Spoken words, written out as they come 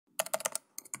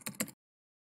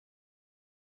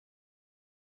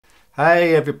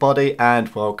Hey everybody and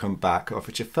welcome back. If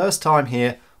it's your first time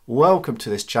here, welcome to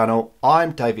this channel.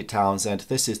 I'm David Townsend.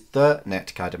 This is the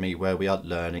Net Academy where we are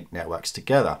learning networks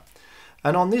together.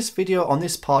 And on this video, on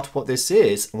this part, what this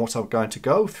is and what I'm going to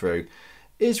go through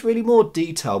is really more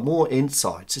detail, more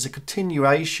insights. It's a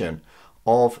continuation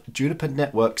of Juniper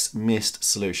Networks Mist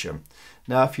solution.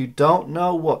 Now, if you don't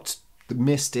know what the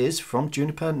Mist is from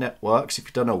Juniper Networks, if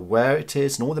you don't know where it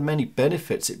is and all the many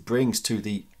benefits it brings to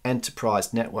the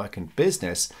enterprise network and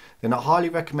business, then I highly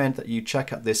recommend that you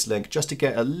check out this link just to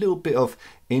get a little bit of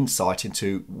insight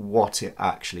into what it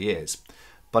actually is.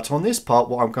 But on this part,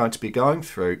 what I'm going to be going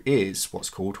through is what's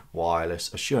called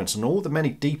wireless assurance and all the many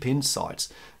deep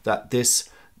insights that this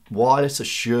wireless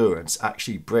assurance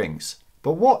actually brings.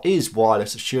 But what is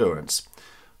wireless assurance?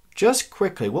 Just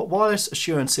quickly, what wireless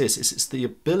assurance is it's the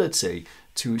ability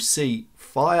to see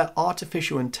via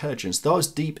artificial intelligence those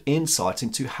deep insights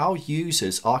into how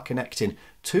users are connecting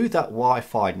to that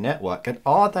Wi-Fi network and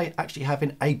are they actually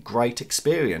having a great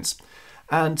experience.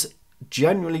 And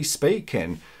generally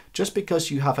speaking, just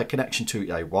because you have a connection to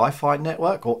a Wi-Fi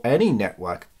network or any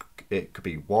network, it could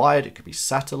be wired, it could be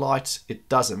satellite, it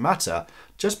doesn't matter.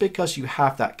 Just because you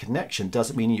have that connection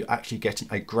doesn't mean you're actually getting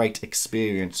a great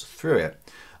experience through it.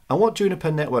 And what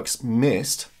Juniper Networks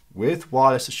Mist with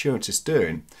wireless assurance is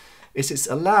doing is it's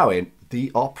allowing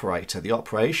the operator, the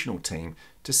operational team,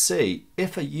 to see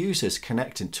if a user is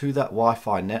connecting to that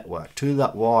Wi-Fi network, to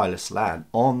that wireless LAN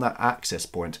on that access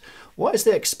point. What is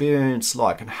their experience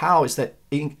like and how is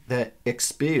their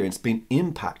experience being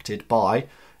impacted by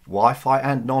Wi-Fi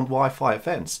and non-Wi-Fi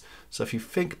events? So if you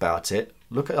think about it,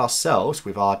 look at ourselves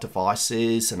with our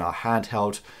devices and our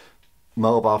handheld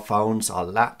mobile phones, our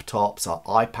laptops, our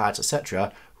iPads,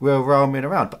 etc. We're roaming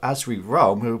around, but as we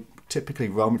roam, we're typically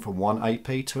roaming from one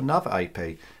AP to another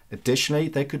AP. Additionally,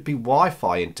 there could be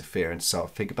Wi-Fi interference, so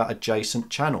think about adjacent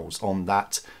channels on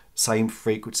that same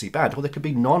frequency band, or there could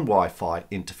be non-Wi-Fi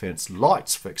interference.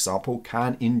 Lights, for example,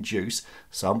 can induce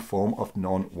some form of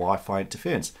non-Wi-Fi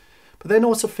interference. But then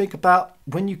also think about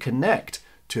when you connect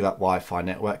to that Wi-Fi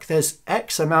network, there's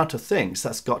X amount of things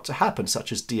that's got to happen,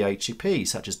 such as DHCP,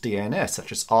 such as DNS,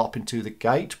 such as ARP into the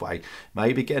gateway,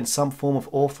 maybe getting some form of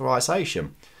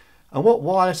authorization. And what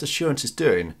wireless assurance is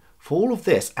doing for all of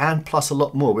this and plus a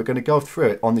lot more, we're going to go through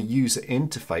it on the user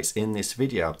interface in this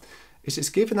video, is it's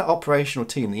giving that operational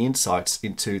team the insights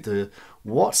into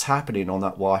what's happening on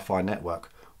that Wi-Fi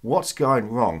network. What's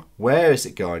going wrong? Where is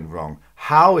it going wrong?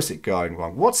 How is it going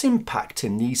wrong? What's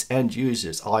impacting these end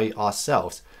users, i.e.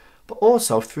 ourselves? But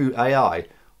also through AI,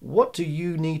 what do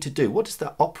you need to do? What does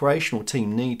the operational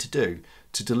team need to do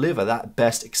to deliver that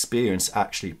best experience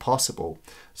actually possible?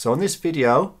 So in this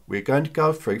video, we're going to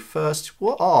go through first,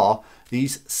 what are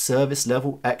these service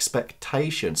level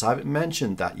expectations? I haven't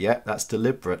mentioned that yet, that's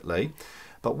deliberately.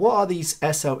 But what are these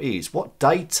SLEs? What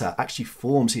data actually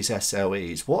forms these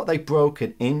SLEs? What are they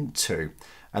broken into?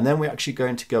 And then we're actually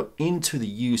going to go into the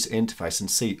user interface and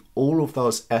see all of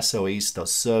those SLEs,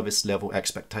 those service level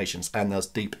expectations, and those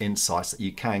deep insights that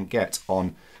you can get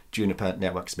on Juniper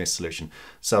Networks Mist solution.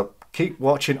 So keep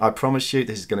watching. I promise you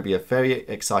this is going to be a very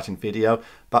exciting video.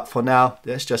 But for now,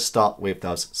 let's just start with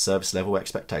those service level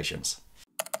expectations.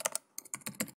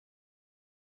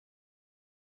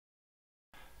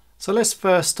 So let's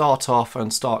first start off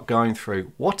and start going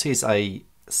through what is a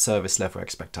service level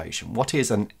expectation? What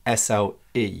is an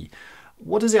SLE?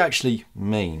 What does it actually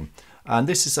mean? And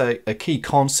this is a key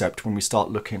concept when we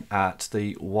start looking at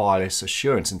the wireless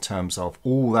assurance in terms of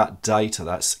all that data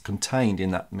that's contained in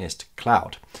that Mist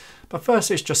cloud. But first,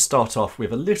 let's just start off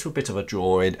with a little bit of a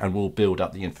drawing and we'll build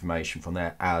up the information from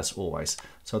there as always.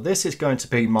 So this is going to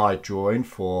be my drawing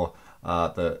for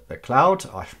the cloud.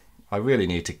 I really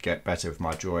need to get better with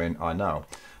my drawing, I know.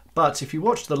 But if you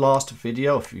watched the last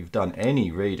video, if you've done any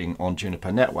reading on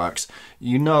Juniper Networks,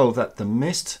 you know that the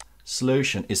Mist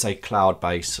solution is a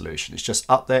cloud-based solution. It's just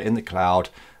up there in the cloud.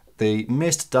 The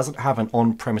Mist doesn't have an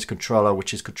on-premise controller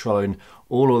which is controlling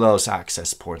all of those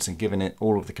access points and giving it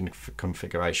all of the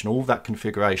configuration. All of that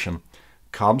configuration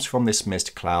comes from this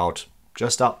Mist cloud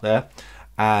just up there.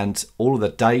 And all of the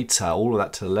data, all of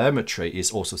that telemetry is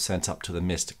also sent up to the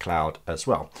Mist cloud as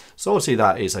well. So obviously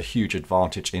that is a huge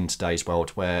advantage in today's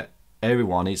world where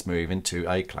everyone is moving to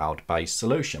a cloud-based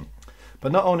solution.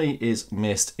 But not only is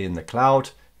Mist in the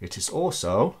cloud, it is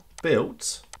also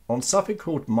built on something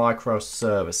called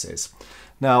microservices.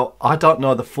 Now, I don't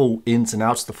know the full ins and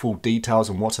outs, the full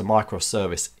details on what a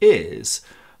microservice is,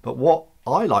 but what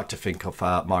I like to think of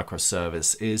a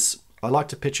microservice is I like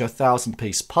to picture a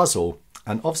 1,000-piece puzzle.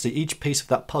 And obviously each piece of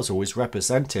that puzzle is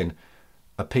representing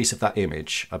a piece of that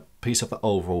image, a piece of the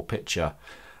overall picture.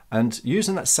 And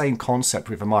using that same concept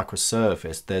with a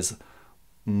microservice, there's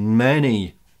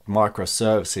many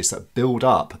microservices that build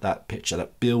up that picture,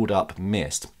 that build up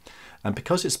Mist. And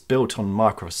because it's built on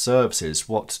microservices,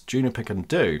 what Juniper can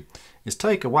do is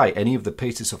take away any of the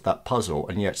pieces of that puzzle,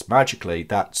 and yet magically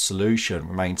that solution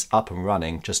remains up and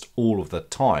running just all of the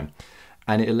time.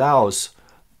 And it allows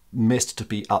Mist to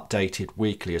be updated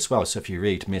weekly as well. So if you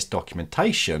read Mist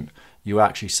documentation, you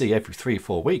actually see every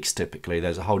 3-4 weeks typically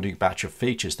there's a whole new batch of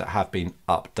features that have been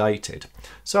updated.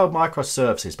 So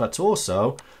microservices, but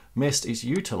also Mist is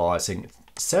utilizing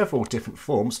several different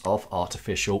forms of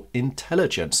artificial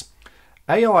intelligence.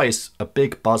 AI is a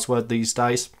big buzzword these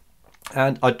days,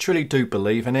 and I truly do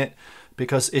believe in it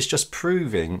because it's just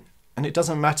proving, and it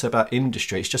doesn't matter about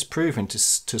industry, it's just proving to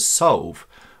solve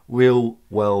real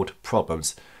world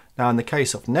problems. Now in the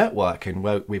case of networking,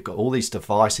 where we've got all these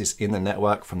devices in the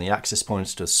network, from the access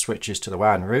points to the switches to the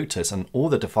WAN routers, and all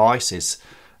the devices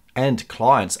and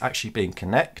clients actually being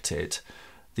connected,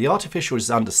 the artificial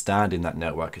is understanding that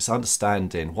network. It's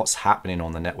understanding what's happening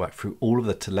on the network through all of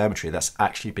the telemetry that's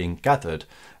actually being gathered.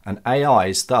 And AI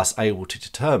is thus able to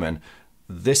determine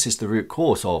this is the root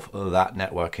cause of that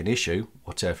networking issue,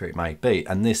 whatever it may be.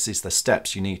 And this is the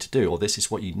steps you need to do, or this is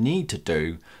what you need to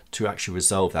do to actually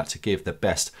resolve that, to give the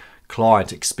best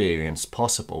client experience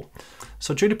possible.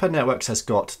 So Juniper Networks has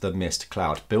got the Mist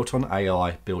cloud built on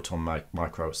AI, built on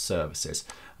microservices.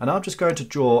 And I'm just going to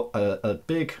draw a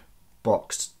big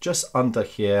box just under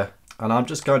here, and I'm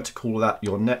just going to call that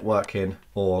your networking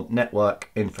or network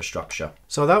infrastructure.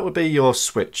 So that would be your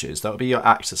switches, that would be your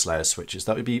access layer switches,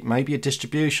 that would be maybe your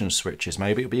distribution switches,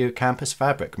 maybe it would be your campus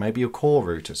fabric, maybe your core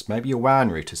routers, maybe your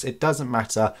WAN routers. It doesn't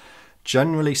matter.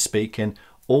 Generally speaking,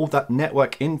 all that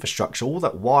network infrastructure, all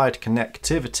that wired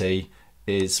connectivity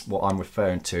is what I'm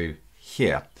referring to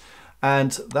here.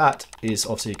 And that is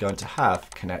obviously going to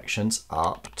have connections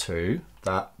up to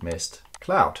that Mist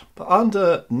cloud. But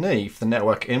underneath the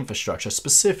network infrastructure,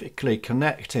 specifically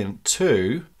connecting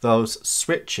to those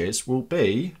switches, will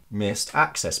be Mist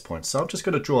access points. So I'm just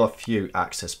going to draw a few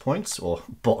access points or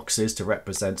boxes to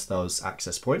represent those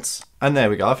access points. And there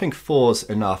we go. I think 4's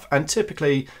enough. And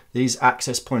typically these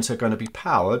access points are going to be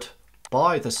powered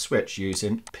by the switch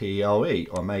using PoE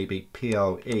or maybe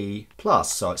PoE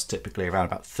plus. So it's typically around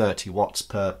about 30 watts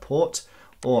per port,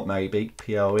 or maybe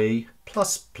PoE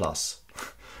plus plus,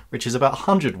 which is about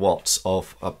 100 watts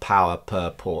of power per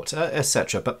port,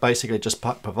 etc. But basically just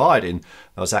providing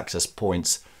those access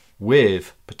points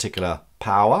with particular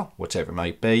power, whatever it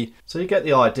may be. So you get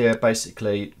the idea.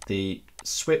 Basically, the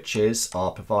switches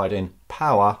are providing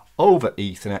power over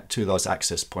Ethernet to those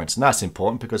access points. And that's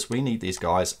important because we need these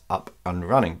guys up and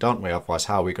running, don't we? Otherwise,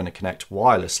 how are we going to connect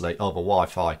wirelessly over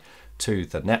Wi-Fi to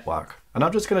the network? And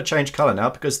I'm just going to change color now,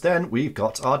 because then we've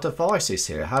got our devices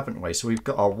here, haven't we? So we've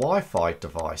got our Wi-Fi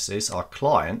devices, our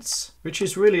clients, which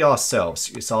is really ourselves.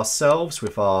 It's ourselves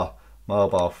with our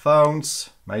mobile phones,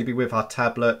 maybe with our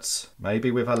tablets,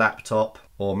 maybe with a laptop,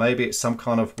 or maybe it's some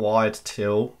kind of wired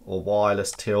till or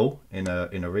wireless till in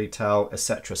a retail,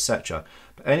 etc., etc.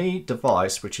 But any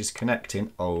device which is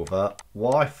connecting over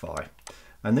Wi-Fi.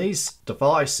 And these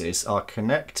devices are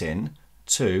connecting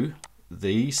to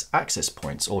these access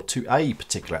points, or to a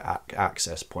particular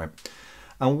access point.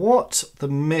 And what the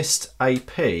Mist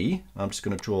AP, I'm just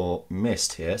going to draw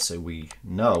Mist here so we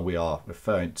know we are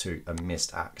referring to a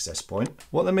Mist access point.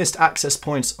 What the Mist access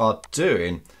points are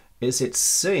doing is it's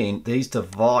seeing these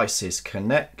devices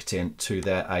connecting to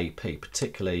their AP,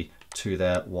 particularly to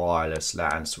their wireless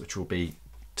LANs, which will be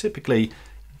typically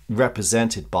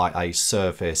represented by a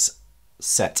service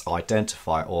set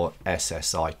identifier, or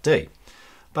SSID.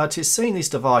 But it's seeing these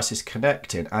devices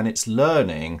connecting, and it's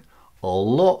learning a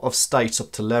lot of states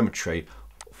of telemetry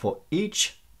for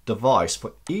each device,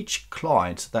 for each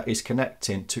client that is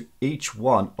connecting to each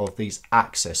one of these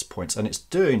access points. And it's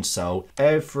doing so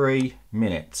every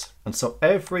minute. And so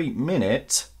every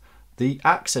minute, the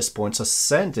access points are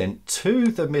sending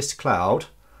to the Mist cloud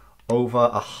over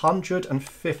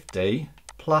 150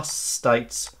 plus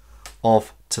states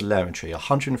of telemetry,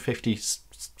 150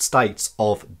 states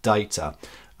of data.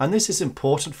 And this is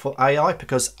important for AI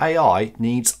because AI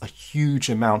needs a huge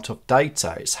amount of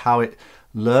data. It's how it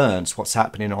learns what's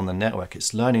happening on the network.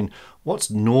 It's learning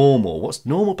what's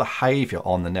normal behavior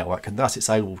on the network, and thus it's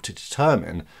able to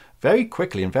determine very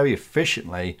quickly and very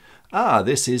efficiently,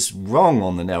 this is wrong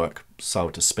on the network, so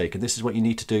to speak, and this is what you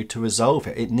need to do to resolve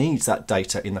it. It needs that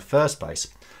data in the first place,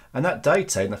 and that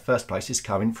data in the first place is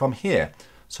coming from here.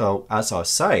 So as I was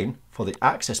saying, for the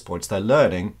access points, they're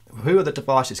learning who are the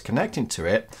devices connecting to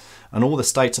it and all the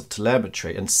states of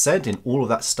telemetry, and sending all of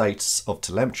that states of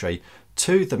telemetry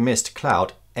to the Mist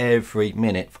cloud every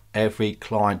minute for every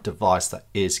client device that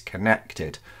is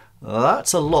connected.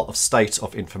 That's a lot of state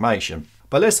of information.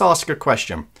 But let's ask a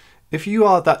question. If you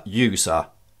are that user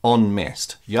on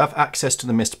Mist, you have access to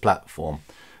the Mist platform,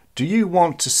 do you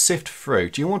want to sift through,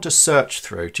 do you want to search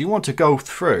through, do you want to go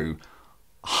through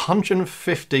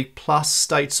 150 plus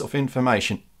states of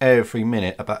information every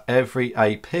minute about every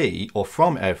AP or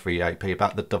from every AP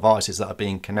about the devices that are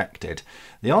being connected?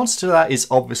 The answer to that is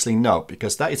obviously no,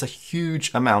 because that is a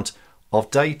huge amount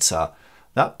of data.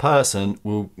 That person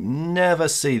will never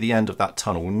see the end of that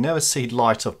tunnel, will never see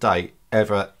light of day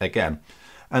ever again.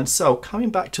 And so coming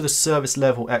back to the service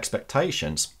level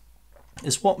expectations,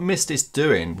 is what Mist is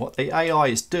doing, what the AI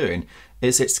is doing,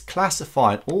 is it's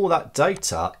classifying all that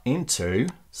data into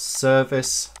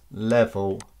service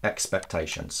level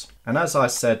expectations. And as I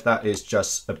said, that is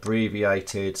just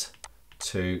abbreviated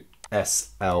to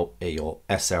SLE or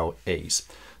SLEs.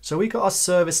 So we got our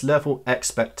service level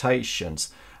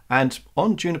expectations. And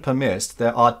on Juniper Mist,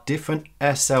 there are different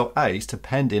SLAs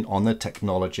depending on the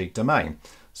technology domain.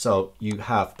 So you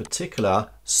have particular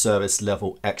service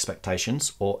level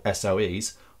expectations or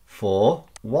SLEs for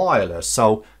wireless.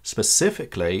 So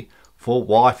specifically for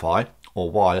Wi-Fi or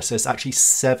wireless, there's actually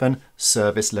 7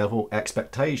 service level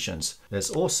expectations. There's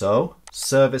also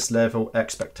service level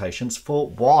expectations for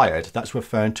wired. That's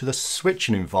referring to the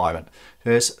switching environment.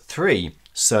 There's 3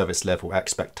 service level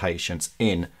expectations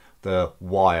in the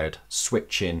wired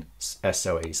switching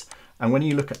SLEs. And when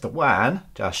you look at the WAN-SD-WAN,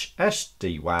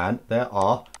 there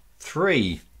are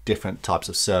 3 different types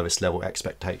of service level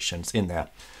expectations in there.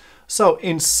 So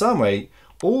in summary,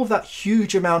 all of that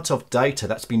huge amount of data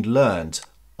that's been learned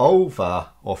over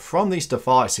or from these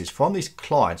devices, from these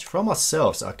clients, from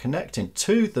ourselves that are connecting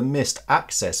to the Mist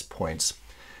access points,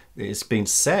 it's been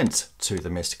sent to the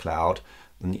Mist cloud,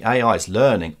 and the AI is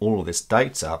learning all of this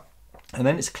data, and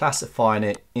then it's classifying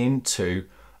it into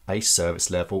a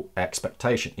service level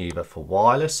expectation, either for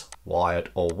wireless, wired,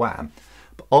 or WAN.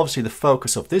 But obviously the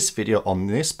focus of this video on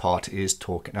this part is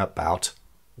talking about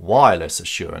wireless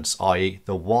assurance, i.e.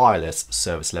 the wireless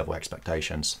service level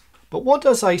expectations. But what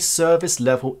does a service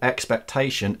level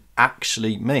expectation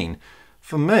actually mean?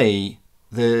 For me,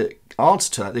 the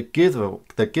answer to that,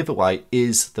 the giveaway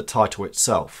is the title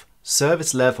itself,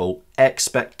 service level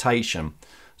expectation.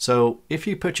 So if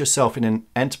you put yourself in an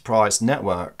enterprise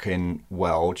networking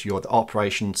world, you're the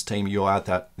operations team, you're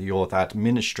the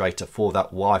administrator for that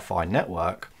Wi-Fi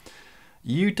network,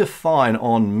 you define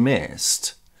on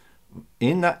Mist,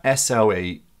 in that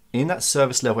SLE, in that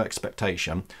service level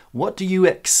expectation, what do you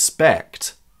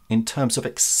expect in terms of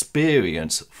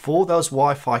experience for those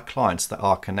Wi-Fi clients that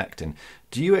are connecting?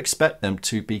 Do you expect them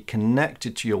to be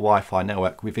connected to your Wi-Fi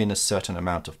network within a certain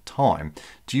amount of time?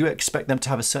 Do you expect them to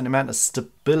have a certain amount of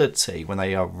stability when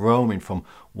they are roaming from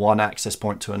one access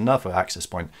point to another access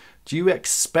point? Do you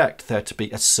expect there to be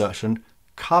a certain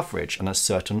coverage and a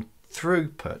certain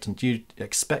throughput? And do you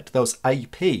expect those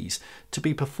APs to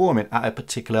be performing at a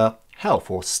particular health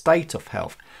or state of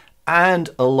health? And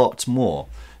a lot more.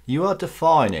 You are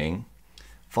defining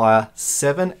via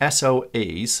 7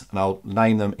 SLEs, and I'll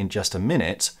name them in just a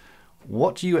minute,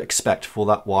 what do you expect for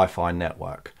that Wi-Fi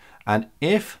network? And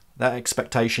if that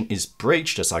expectation is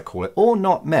breached, as I call it, or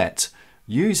not met,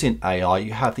 using AI,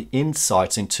 you have the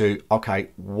insights into, okay,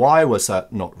 why was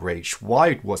that not reached?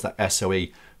 Why was that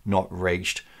SLE not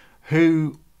reached?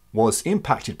 Who was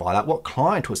impacted by that? What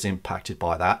client was impacted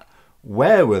by that?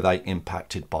 Where were they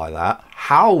impacted by that?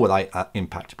 How were they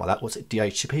impacted by that? Was it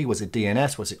DHCP? Was it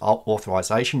DNS? Was it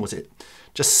authorization? Was it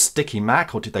just sticky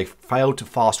MAC, or did they fail to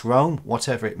fast roam?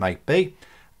 Whatever it may be.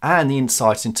 And the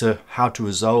insights into how to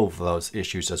resolve those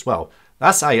issues as well.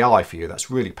 That's AI for you.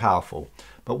 That's really powerful.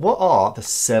 But what are the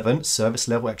 7 service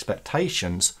level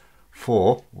expectations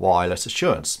for wireless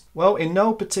assurance? Well, in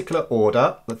no particular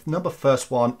order, the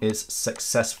first one is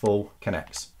successful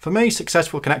connects. For me,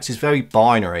 successful connects is very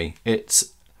binary.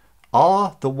 It's,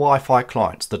 are the Wi-Fi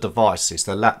clients, the devices,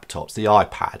 the laptops, the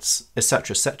iPads,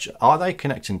 etc., are they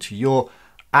connecting to your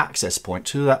access point,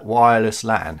 to that wireless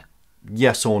LAN?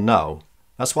 Yes or no?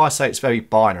 That's why I say it's very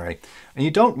binary. And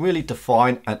you don't really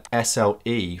define an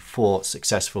SLE for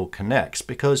successful connects,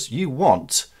 because you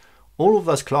want all of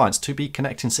those clients to be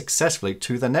connecting successfully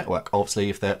to the network. Obviously,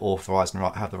 if they're authorized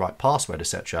and have the right password,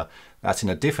 etc., that's in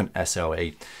a different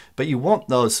SLE. But you want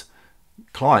those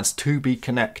clients to be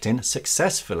connecting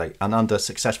successfully. And under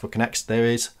successful connects, there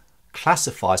is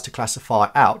classifiers to classify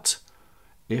out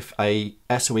if a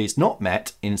SLE is not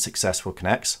met in successful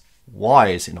connects. Why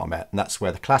is it not met? And that's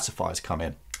where the classifiers come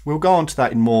in. We'll go on to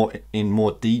that in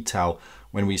more detail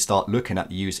when we start looking at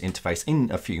the user interface in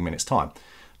a few minutes time.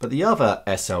 But the other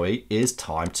SLE is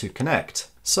time to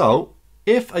connect. So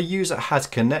if a user has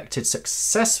connected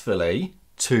successfully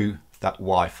to that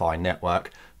Wi-Fi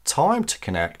network, time to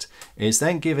connect is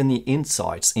then given the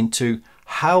insights into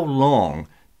how long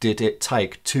did it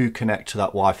take to connect to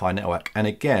that Wi-Fi network. And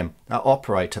again, that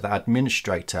operator, the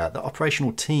administrator, the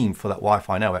operational team for that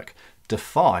Wi-Fi network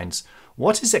defines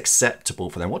what is acceptable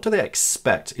for them. What do they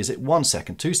expect? Is it 1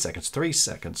 second, 2 seconds, 3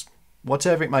 seconds,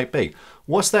 whatever it may be?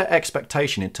 What's their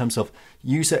expectation in terms of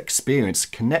user experience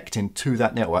connecting to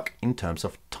that network in terms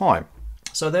of time?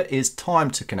 So there is time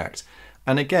to connect.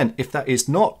 And again, if that is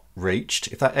not reached,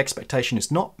 if that expectation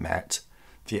is not met,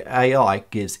 the AI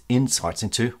gives insights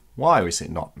into why is it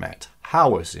not met?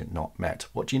 How is it not met?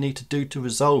 What do you need to do to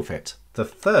resolve it? The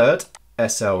third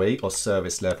SLE, or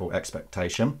service level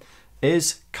expectation,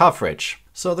 is coverage.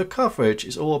 So the coverage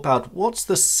is all about what's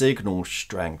the signal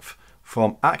strength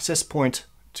from access point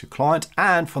to client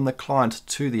and from the client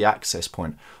to the access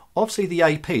point. Obviously the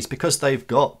APs, because they've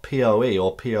got PoE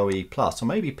or PoE plus, or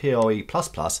maybe PoE plus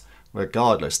plus,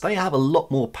 regardless, they have a lot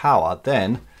more power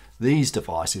than these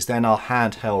devices, than our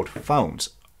handheld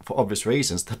phones. For obvious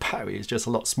reasons, the battery is just a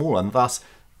lot smaller and thus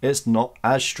it's not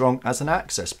as strong as an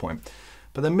access point.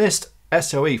 But the Mist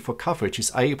SOE for coverage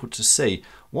is able to see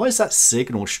what is that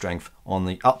signal strength on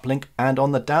the uplink and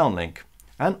on the downlink.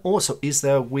 And also, is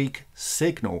there a weak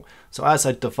signal? So as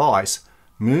a device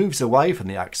moves away from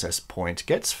the access point,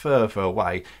 gets further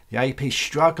away, the AP is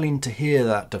struggling to hear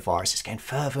that device. It's getting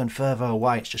further and further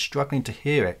away. It's just struggling to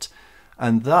hear it.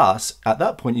 And thus, at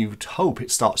that point, you would hope it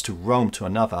starts to roam to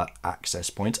another access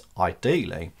point,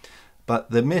 ideally. But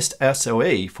the Mist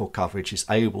SOE for coverage is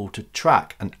able to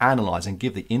track and analyze and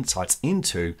give the insights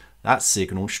into that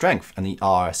signal strength and the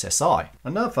RSSI.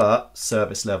 Another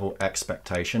service level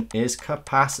expectation is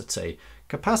capacity.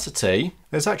 Capacity,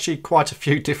 there's actually quite a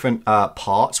few different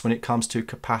parts when it comes to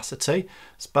capacity,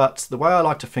 but the way I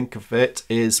like to think of it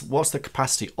is what's the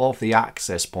capacity of the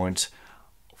access point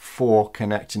for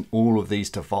connecting all of these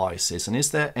devices, and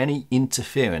is there any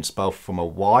interference both from a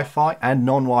Wi-Fi and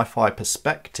non-Wi-Fi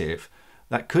perspective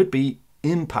that could be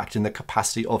impacting the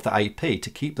capacity of the AP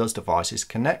to keep those devices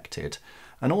connected?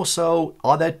 And also,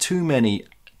 are there too many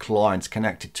clients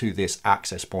connected to this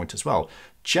access point as well?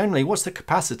 Generally, what's the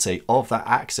capacity of that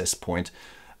access point,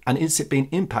 and is it being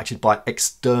impacted by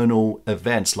external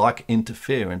events like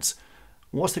interference?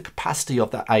 What's the capacity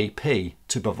of that AP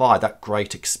to provide that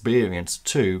great experience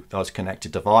to those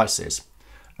connected devices?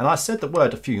 And I said the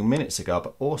word a few minutes ago,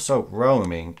 but also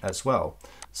roaming as well.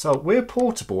 So we're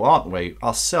portable, aren't we?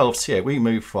 Ourselves here, we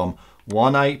move from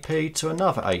one AP to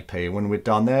another AP. When we're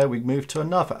done there, we move to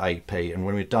another AP. And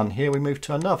when we're done here, we move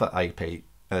to another AP,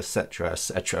 etc.,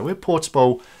 etc. We're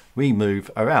portable, we move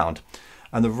around.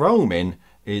 And the roaming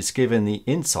is given the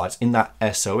insights in that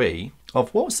SOE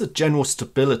of what's the general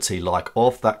stability like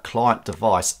of that client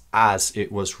device as it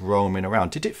was roaming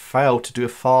around. Did it fail to do a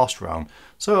fast roam?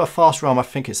 So a fast roam, I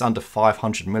think it's under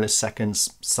 500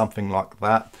 milliseconds, something like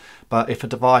that. But if a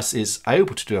device is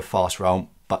able to do a fast roam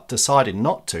but decided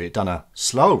not to, it done a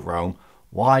slow roam,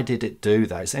 why did it do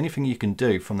that? Is there anything you can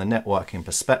do from the networking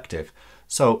perspective?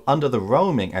 So under the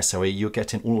roaming SOE, you're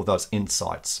getting all of those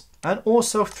insights. And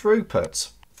also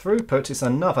throughput. Throughput is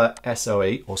another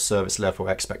SOE or service level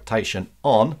expectation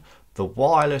on the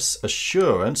wireless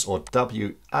assurance, or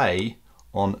WA,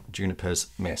 on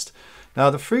Juniper's Mist. Now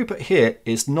the throughput here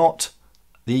is not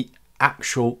the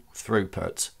actual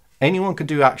throughput. Anyone can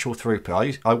do actual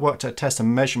throughput. I worked at a test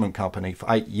and measurement company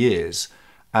for 8 years,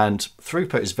 and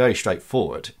throughput is very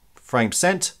straightforward. Frames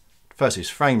sent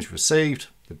versus frames received.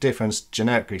 The difference,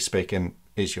 generically speaking,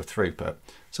 is your throughput.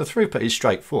 So throughput is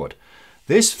straightforward.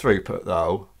 This throughput,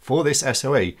 though, for this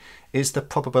SOE is the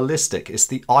probabilistic. It's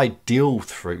the ideal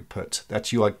throughput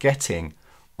that you are getting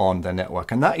on the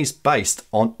network, and that is based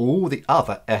on all the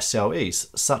other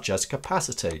SLEs, such as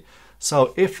capacity.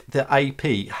 So if the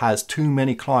AP has too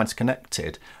many clients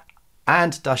connected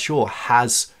and Dashore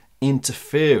has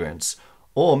interference,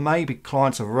 or maybe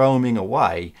clients are roaming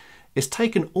away, it's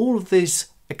taken all of this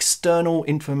external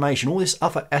information, all this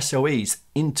other SOEs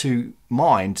into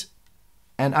mind,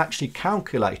 and actually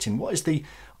calculating what is the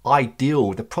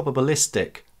ideal, the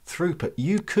probabilistic throughput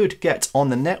you could get on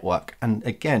the network. And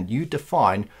again, you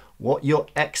define what your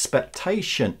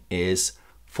expectation is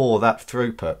for that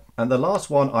throughput. And the last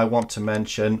one I want to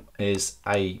mention is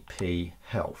AP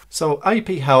health. So AP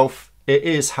health, it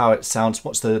is how it sounds.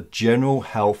 What's the general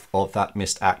health of that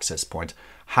Mist access point?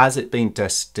 Has it been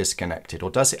disconnected,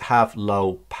 or does it have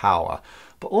low power?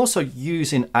 But also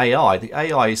using AI, the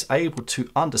AI is able to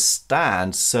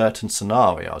understand certain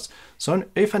scenarios. So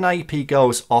if an AP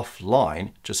goes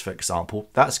offline, just for example,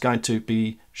 that's going to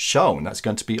be shown. That's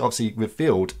going to be obviously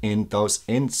revealed in those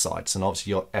insights. And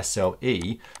obviously your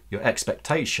SLE, your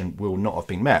expectation will not have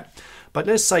been met. But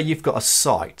let's say you've got a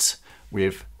site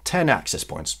with 10 access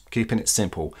points, keeping it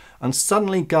simple, and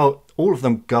suddenly all of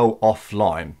them go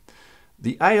offline.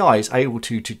 The AI is able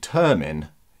to determine,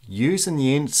 using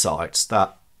the insights,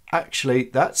 that actually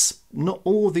that's not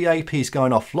all the APs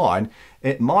going offline.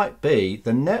 It might be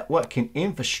the networking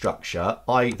infrastructure,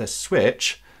 i.e. the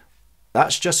switch,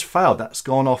 that's just failed, that's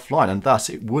gone offline, and thus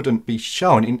it wouldn't be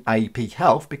shown in AP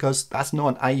health because that's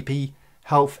not an AP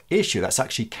health issue. That's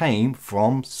actually came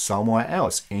from somewhere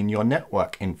else in your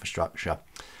network infrastructure.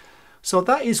 So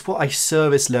that is what a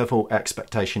service level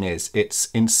expectation is. It's,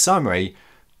 in summary,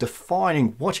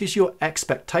 defining what is your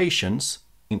expectations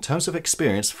in terms of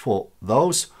experience for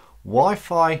those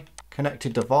Wi-Fi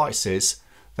connected devices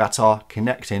that are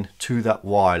connecting to that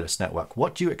wireless network.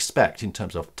 What do you expect in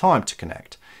terms of time to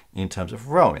connect, in terms of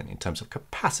roaming, in terms of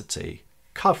capacity,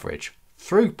 coverage,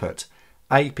 throughput,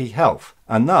 AP health?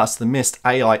 And thus the Mist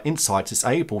AI Insights is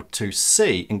able to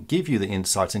see and give you the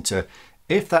insights into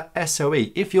if that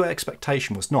SLE, if your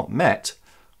expectation was not met,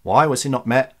 why was it not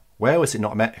met? Where was it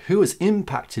not met? Who was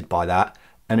impacted by that?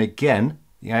 And again,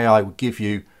 the AI will give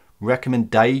you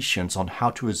recommendations on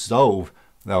how to resolve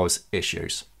those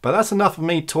issues. But that's enough of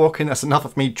me talking. That's enough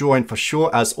of me drawing for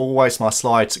sure. As always, my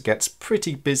slides gets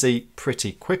pretty busy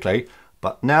pretty quickly.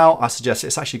 But now I suggest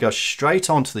let's actually go straight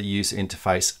onto the user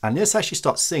interface and let's actually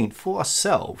start seeing for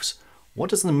ourselves, what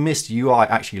does the Mist UI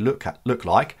actually look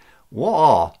like? What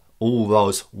are all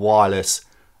those wireless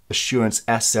assurance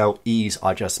SLEs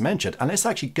I just mentioned? And let's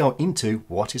actually go into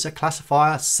what is a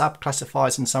classifier,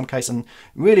 sub-classifiers in some cases, and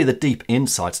really the deep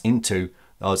insights into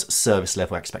those service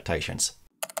level expectations.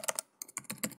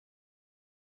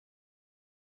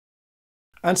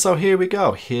 And so here we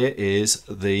go. Here is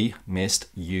the Mist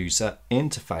user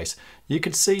interface. You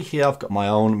can see here I've got my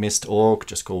own Mist org,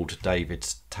 just called David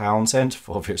Townsend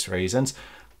for obvious reasons.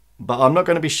 But I'm not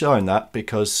going to be showing that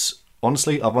because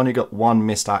honestly, I've only got one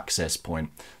Mist access point.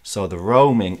 So the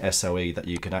roaming SOE that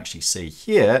you can actually see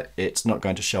here, it's not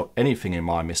going to show anything in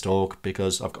my Mist org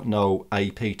because I've got no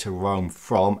AP to roam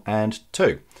from and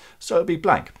to. So it'll be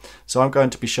blank. So I'm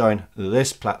going to be showing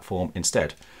this platform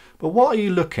instead. But what are you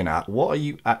looking at? What are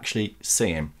you actually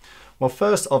seeing? Well,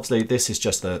 first, obviously, this is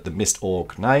just the Mist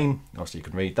org name. Obviously, you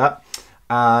can read that.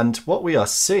 And what we are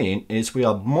seeing is we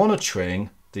are monitoring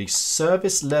the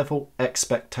service level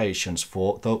expectations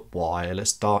for the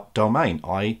wireless domain,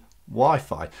 i.e.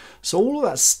 Wi-Fi. So all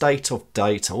of that state of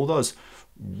data, all those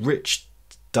rich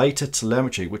data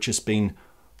telemetry which has been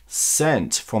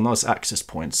sent from those access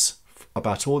points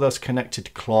about all those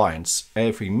connected clients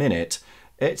every minute,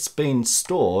 it's been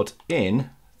stored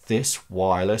in this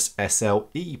wireless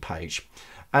SLE page.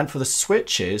 And for the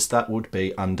switches, that would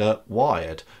be under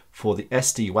wired. For the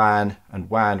SD-WAN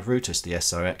and WAN routers, the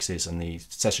SOXs and the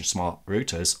Session Smart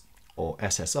routers, or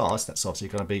SSRs, that's obviously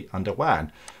going to be under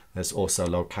WAN. There's also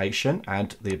location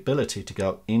and the ability to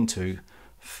go into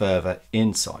further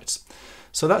insights.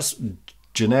 So that's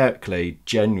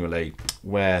generally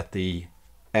where the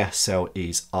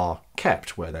SLEs are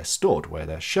kept, where they're stored, where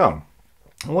they're shown.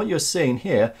 And what you're seeing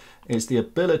here is the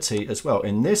ability as well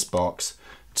in this box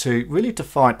to really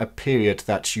define a period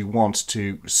that you want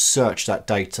to search that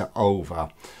data over.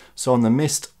 So on the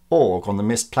Mist org, on the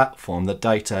Mist platform, the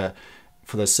data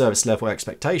for the service level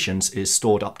expectations is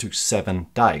stored up to 7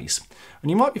 days. And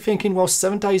you might be thinking, well,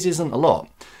 7 days isn't a lot.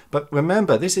 But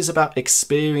remember, this is about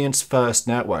experience first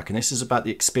network, and this is about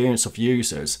the experience of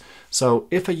users. So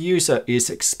if a user is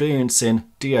experiencing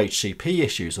DHCP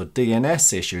issues or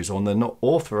DNS issues, or they're not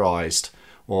authorized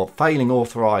or failing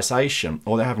authorization,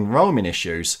 or they're having roaming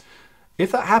issues,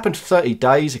 if that happened 30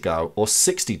 days ago or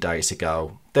 60 days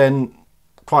ago, then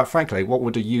quite frankly, what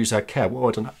would a user care?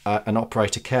 What would an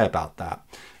operator care about that?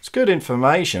 It's good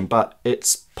information, but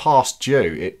it's past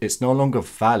due. It's no longer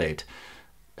valid.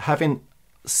 Having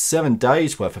 7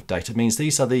 days worth of data means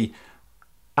these are the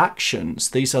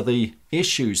actions, these are the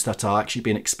issues that are actually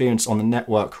being experienced on the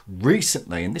network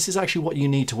recently, and this is actually what you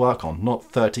need to work on, not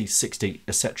 30, 60,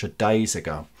 etc. days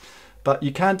ago. But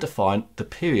you can define the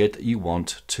period that you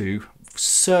want to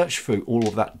search through all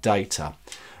of that data,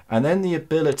 and then the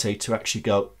ability to actually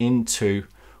go into,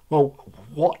 well,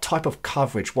 what type of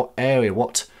coverage, what area,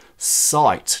 what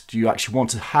site do you actually want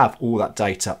to have all that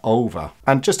data over.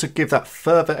 And just to give that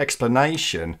further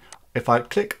explanation, if I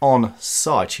click on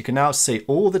site, you can now see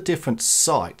all the different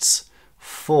sites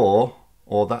for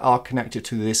or that are connected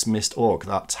to this Mist org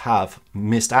that have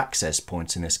Mist access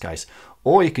points in this case.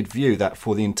 Or you could view that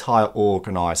for the entire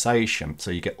organization.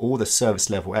 So you get all the service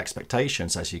level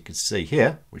expectations, as you can see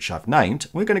here, which I've named.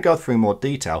 We're going to go through more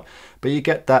detail, but you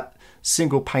get that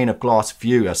single pane of glass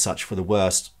view as such for the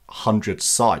worst 100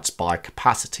 sites by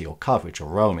capacity or coverage or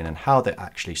roaming and how they're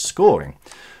actually scoring.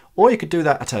 Or you could do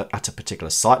that at a particular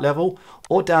site level,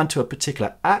 or down to a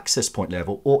particular access point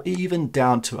level, or even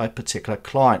down to a particular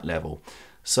client level.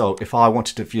 So if I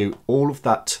wanted to view all of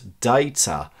that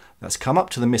data that's come up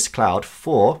to the Mist cloud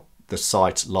for the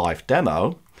site live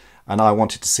demo, and I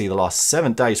wanted to see the last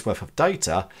 7 days worth of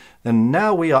data, then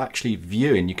now we are actually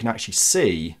viewing, you can actually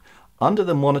see under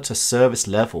the monitor service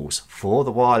levels for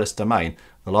the wireless domain,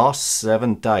 the last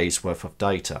 7 days worth of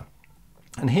data.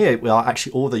 And here we are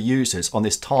actually all the users on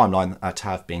this timeline that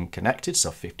have been connected.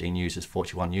 So 15 users,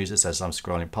 41 users as I'm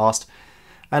scrolling past.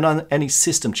 And on any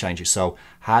system changes. So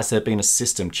has there been a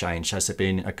system change? Has there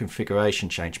been a configuration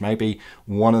change? Maybe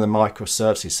one of the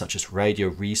microservices such as radio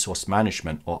resource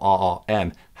management or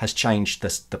RRM has changed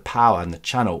the power and the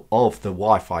channel of the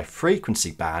Wi-Fi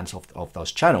frequency bands of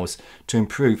those channels to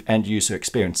improve end user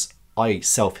experience, i.e.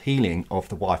 self-healing of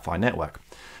the Wi-Fi network.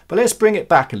 But let's bring it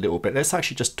back a little bit. Let's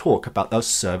actually just talk about those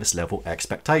service level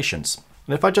expectations.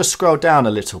 And if I just scroll down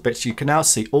a little bit, you can now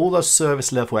see all those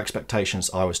service level expectations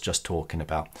I was just talking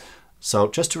about. So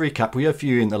just to recap, we are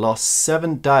viewing the last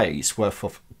 7 days worth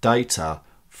of data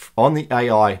on the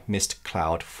AI Mist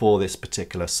cloud for this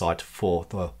particular site for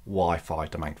the Wi-Fi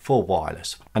domain, for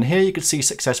wireless. And here you can see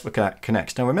successful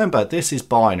connects. Now remember, this is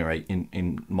binary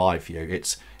in my view.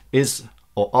 It's is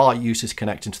or are users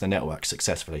connecting to the network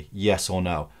successfully? Yes or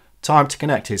no? Time to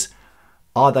connect is,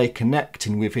 are they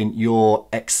connecting within your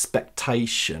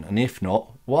expectation? And if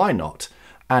not, why not?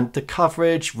 And the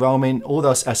coverage, roaming, all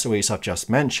those SLEs I've just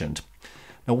mentioned.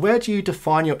 Now, where do you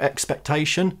define your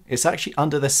expectation? It's actually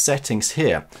under the settings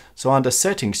here. So under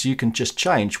settings, you can just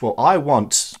change, well, I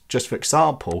want, just for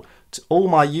example, all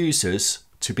my users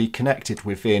to be connected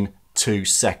within 2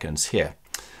 seconds here.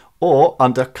 Or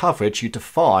under coverage, you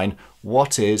define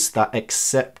what is that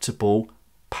acceptable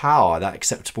power, that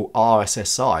acceptable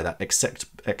RSSI, that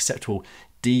acceptable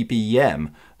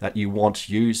dBm that you want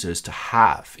users to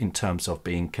have in terms of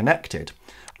being connected.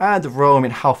 And the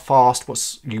roaming, how fast,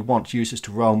 you want users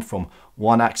to roam from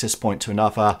one access point to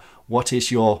another. What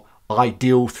is your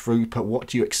ideal throughput? What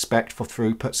do you expect for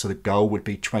throughput? So the goal would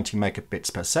be 20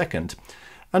 megabits per second.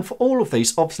 And for all of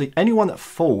these, obviously, anyone that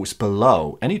falls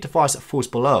below, any device that falls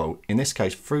below, in this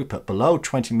case, throughput below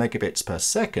 20 megabits per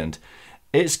second,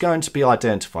 it's going to be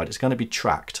identified. It's going to be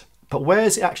tracked. But where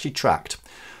is it actually tracked?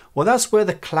 Well, that's where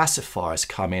the classifiers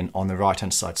come in on the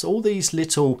right-hand side. So all these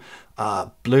little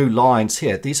blue lines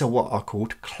here, these are what are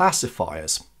called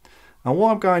classifiers. And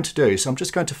what I'm going to do is I'm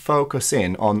just going to focus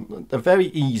in on a very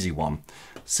easy one,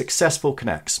 successful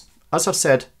connects. As I've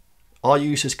said, are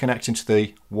users connecting to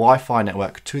the Wi-Fi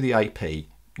network, to the AP?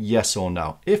 Yes or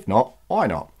no? If not, why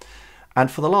not? And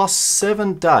for the last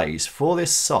 7 days for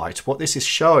this site, what this is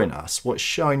showing us, what's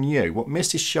showing you, what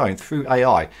Mist is showing through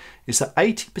AI is that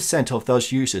 80% of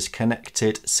those users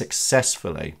connected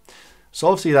successfully. So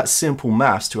obviously that's simple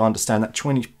maths to understand that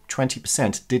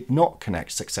 20% did not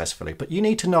connect successfully, but you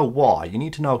need to know why, you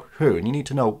need to know who, and you need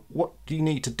to know what you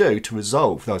need to do to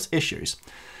resolve those issues.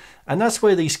 And that's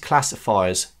where these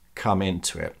classifiers come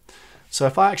into it. So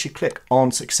if I actually click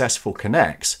on successful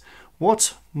connects,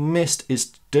 what Mist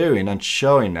is doing and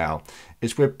showing now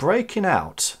is we're breaking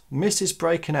out, Mist is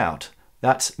breaking out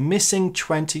that missing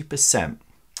 20%,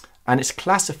 and it's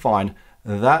classifying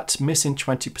that missing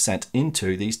 20%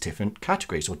 into these different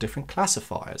categories or different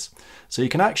classifiers. So you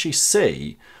can actually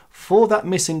see for that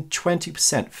missing 20%,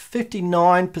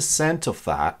 59% of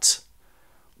that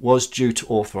was due to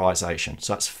authorization.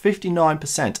 So that's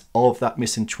 59% of that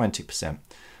missing 20%.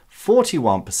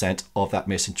 41% of that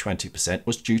missing 20%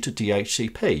 was due to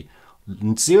DHCP.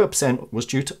 0% was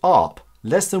due to ARP.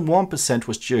 Less than 1%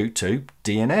 was due to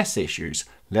DNS issues.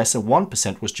 Less than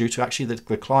 1% was due to actually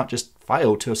the client just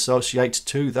failed to associate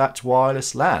to that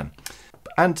wireless LAN.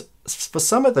 And for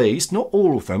some of these, not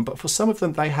all of them, but for some of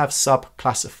them, they have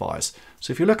sub-classifiers.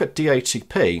 So if you look at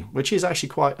DHCP, which is actually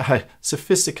quite a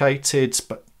sophisticated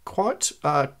but quite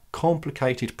a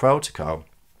complicated protocol,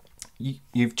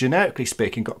 you've generically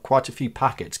speaking got quite a few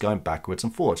packets going backwards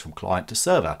and forwards from client to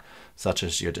server, such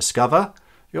as your discover,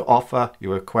 your offer,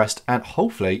 your request, and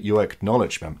hopefully your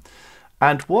acknowledgement.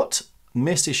 And what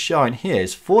Mist is showing here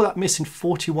is for that missing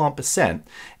 41%,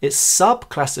 it's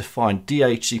sub-classifying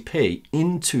DHCP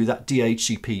into that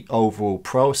DHCP overall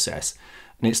process.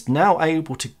 And it's now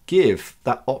able to give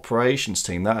that operations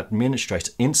team, that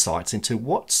administrator, insights into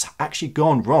what's actually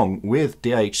gone wrong with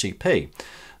DHCP.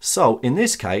 So in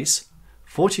this case,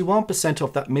 41%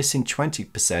 of that missing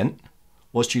 20%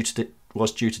 was due to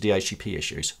DHCP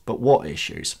issues. But what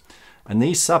issues? And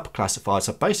these subclassifiers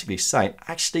are basically saying,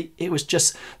 actually, it was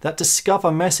just that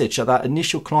discover message that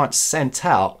initial client sent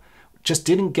out just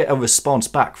didn't get a response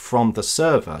back from the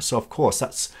server. So of course,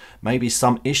 that's maybe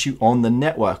some issue on the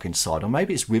networking side, or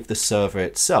maybe it's with the server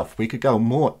itself. We could go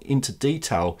more into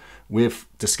detail with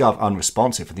discover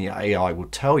unresponsive, and the AI will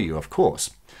tell you, of course.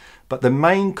 But the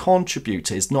main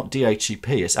contributor is not DHCP,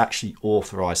 it's actually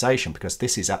authorization, because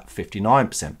this is at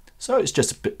 59%. So it's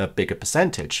just a bigger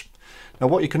percentage. Now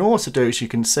what you can also do is you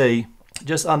can see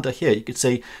just under here, you can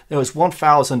see there was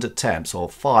 1,000 attempts, or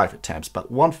 5 attempts,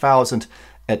 but 1,000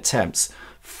 attempts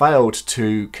failed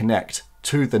to connect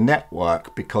to the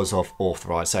network because of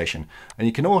authorization. And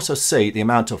you can also see the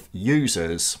amount of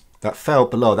users that fell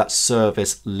below that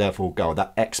service level goal,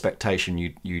 that expectation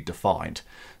you defined.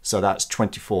 So that's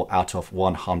 24 out of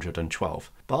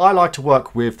 112. But I like to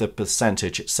work with the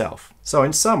percentage itself. So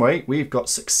in summary, we've got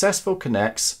successful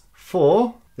connects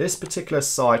for this particular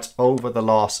site over the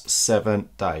last 7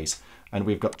 days. And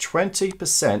we've got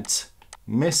 20%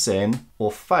 missing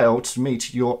or failed to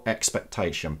meet your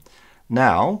expectation.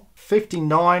 Now,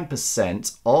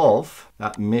 59% of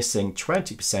that missing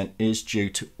 20% is due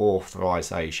to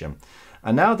authorization.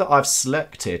 And now that I've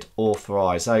selected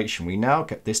authorization, we now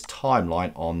get this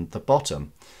timeline on the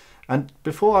bottom. And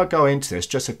before I go into this,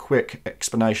 just a quick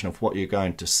explanation of what you're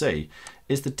going to see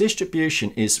is the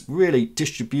distribution is really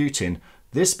distributing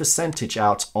this percentage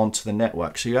out onto the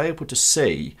network. So you're able to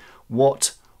see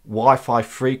what Wi-Fi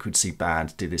frequency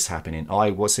band did this happen in.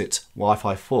 Was it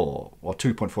Wi-Fi 4 or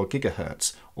 2.4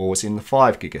 gigahertz, or was it in the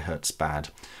 5 gigahertz band?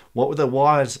 What were the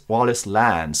wireless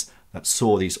LANs that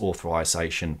saw these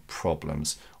authorization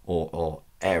problems or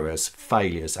errors,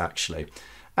 failures actually,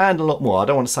 and a lot more. I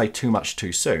don't want to say too much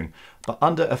too soon, but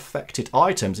under affected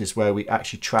items is where we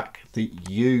actually track the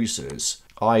users.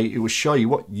 It will show you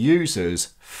what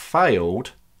users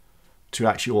failed to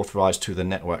actually authorize to the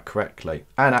network correctly,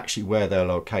 and actually where they're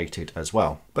located as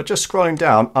well. But just scrolling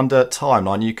down under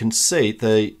timeline, you can see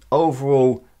the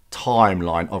overall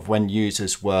timeline of when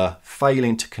users were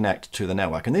failing to connect to the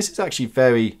network. And this is actually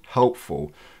very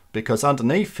helpful because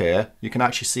underneath here, you can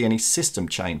actually see any system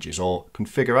changes or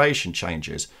configuration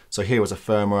changes. So here was a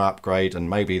firmware upgrade, and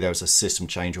maybe there was a system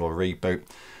change or a reboot.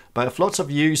 But if lots of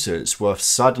users were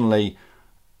suddenly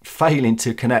failing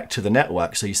to connect to the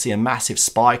network, so you see a massive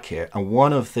spike here, and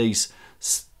one of these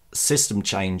system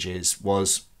changes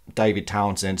was David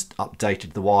Townsend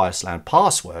updated the wireless LAN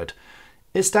password,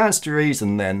 it stands to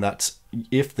reason then that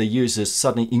if the users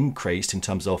suddenly increased in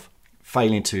terms of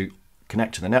failing to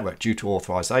connect to the network due to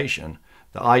authorization,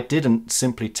 that I didn't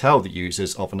simply tell the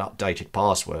users of an updated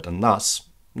password, and thus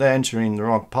they're entering the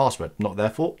wrong password. Not their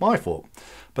fault, my fault.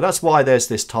 But that's why there's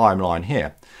this timeline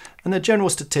here. And the general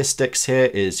statistics here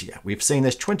is, we've seen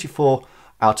this 24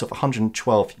 out of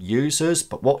 112 users,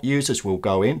 but what users will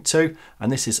go into,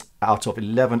 and this is out of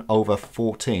 11 over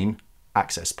 14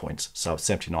 access points, so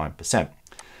 79%.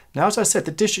 Now, as I said,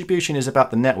 the distribution is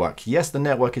about the network. Yes, the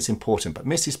network is important, but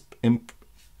Mist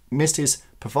is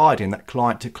providing that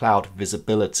client-to-cloud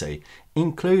visibility,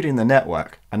 including the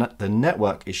network, and the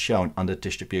network is shown under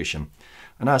distribution.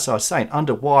 And as I was saying,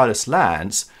 under wireless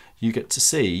LANs, you get to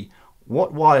see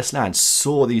what wireless LANs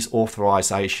saw these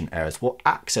authorization errors, what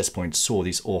access points saw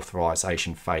these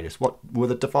authorization failures, what were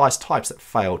the device types that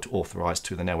failed to authorize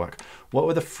to the network, what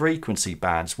were the frequency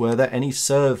bands, were there any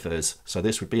servers, so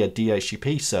this would be a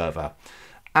DHCP server.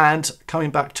 And coming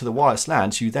back to the wireless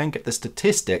LANs, you then get the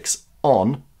statistics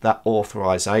on that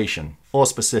authorization, or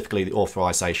specifically the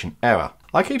authorization error.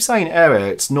 I keep saying error,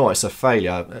 it's not, it's a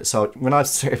failure. So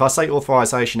if I say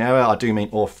authorization error, I do mean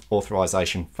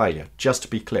authorization failure, just to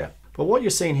be clear. But what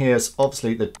you're seeing here is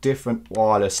obviously the different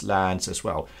wireless LANs as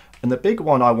well. And the big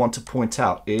one I want to point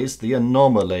out is the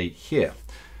anomaly here.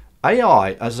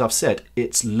 AI, as I've said,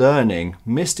 it's learning,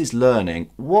 Mist is learning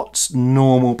what's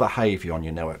normal behavior on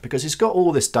your network, because it's got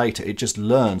all this data, it just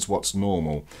learns what's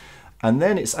normal. And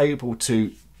then it's able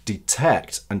to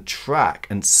detect and track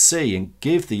and see and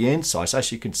give the insights.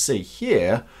 As you can see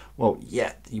here, well,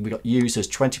 yeah, we got users,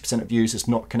 20% of users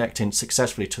not connecting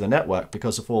successfully to the network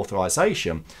because of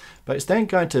authorization. But it's then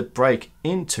going to break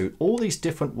into all these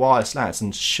different wireless LANs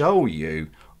and show you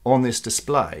on this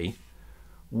display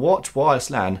what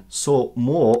wireless LAN saw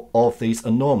more of these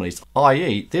anomalies,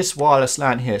 i.e. this wireless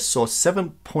LAN here saw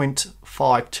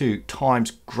 7.52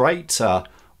 times greater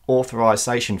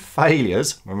authorization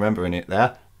failures, remembering it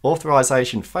there,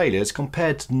 authorization failures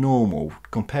compared to normal,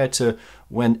 compared to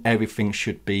when everything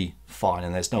should be fine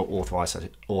and there's no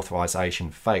authorization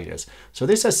failures. So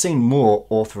this has seen more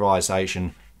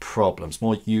authorization problems,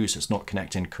 more users not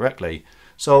connecting correctly.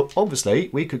 So obviously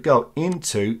we could go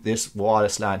into this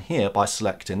wireless LAN here by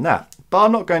selecting that, but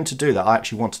I'm not going to do that. I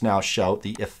actually want to now show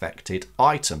the affected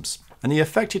items. And the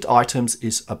affected items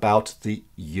is about the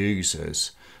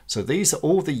users. So these are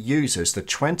all the users, the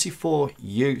 24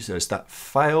 users that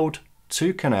failed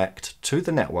to connect to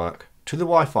the network, to the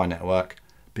Wi-Fi network,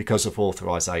 because of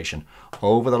authorization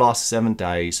over the last 7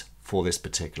 days for this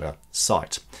particular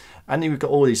site. And then we've got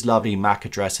all these lovely MAC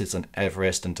addresses and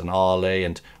Everest and Denali,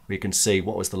 and we can see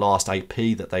what was the last AP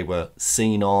that they were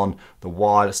seen on, the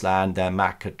wireless LAN, their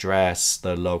MAC address,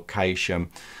 the location.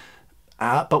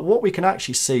 But what we can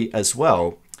actually see as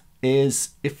well is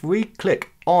if we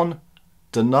click on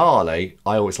Denali,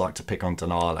 I always like to pick on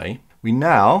Denali, we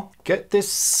now get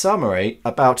this summary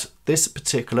about this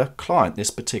particular client,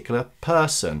 this particular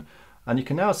person. And you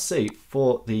can now see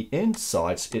for the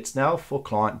insights, it's now for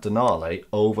client Denali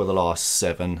over the last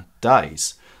 7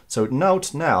 days. So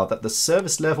note now that the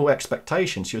service level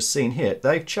expectations you're seeing here,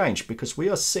 they've changed because we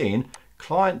are seeing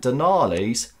client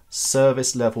Denali's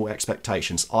service level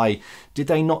expectations. Did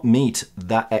they not meet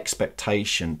that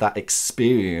expectation, that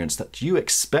experience that you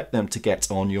expect them to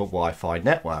get on your Wi-Fi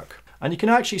network? And you can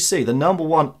actually see the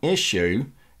 #1 issue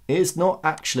is not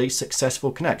actually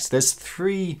successful connects. There's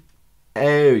 3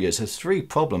 areas, there's 3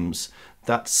 problems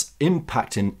that's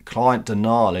impacting client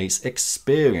Denali's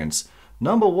experience.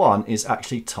 #1 is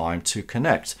actually time to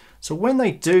connect. So when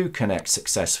they do connect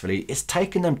successfully, it's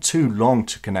taking them too long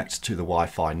to connect to the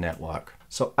Wi-Fi network.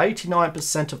 So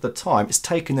 89% of the time, it's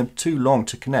taking them too long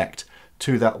to connect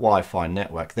to that Wi-Fi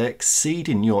network. They're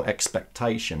exceeding your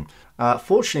expectation.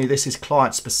 Fortunately, this is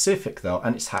client specific though,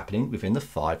 and it's happening within the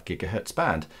 5 GHz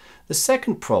band. The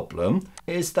second problem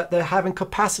is that they're having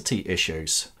capacity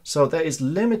issues. So there is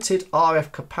limited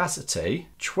RF capacity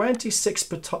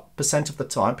 26% of the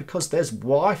time because there's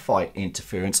Wi-Fi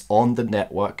interference on the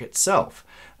network itself.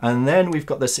 And then we've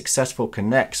got the successful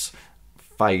connects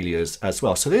failures as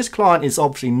well. So this client is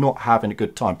obviously not having a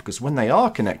good time because when they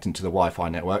are connecting to the Wi-Fi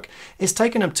network, it's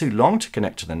taking them too long to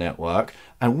connect to the network.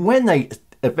 And when they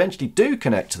eventually do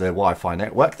connect to their Wi-Fi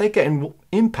network, they're getting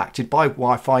impacted by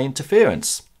Wi-Fi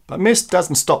interference. But Mist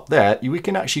doesn't stop there. We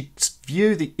can actually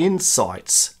view the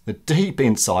insights, the deep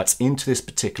insights into this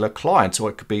particular client, or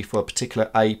it could be for a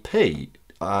particular AP.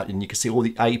 And you can see all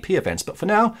the AP events. But for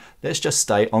now, let's just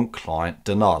stay on client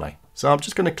Denali. So I'm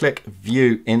just going to click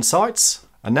View Insights.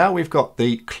 And now we've got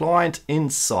the client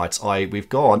insights, i.e. we've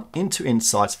gone into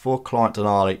insights for client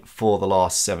Denali for the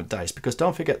last 7 days, because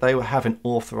don't forget they were having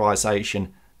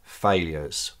authorization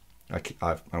failures.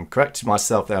 I'm correcting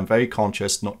myself there. I'm very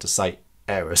conscious not to say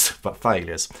errors, but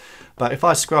failures. But if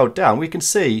I scroll down, we can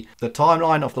see the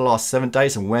timeline of the last 7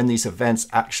 days and when these events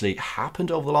actually happened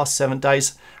over the last 7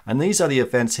 days. And these are the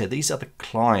events here. These are the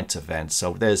client events.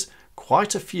 So there's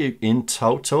quite a few in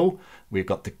total. We've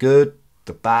got the good,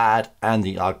 the bad, and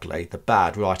the ugly. The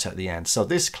bad right at the end. So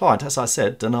this client, as I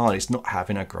said, Denali is not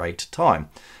having a great time.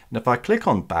 And if I click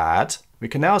on bad, we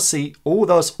can now see all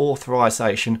those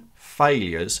authorization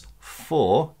failures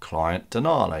for client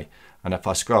Denali. And if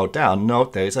I scroll down,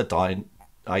 note there's a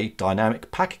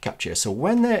dynamic packet capture. So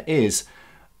when there is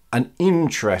an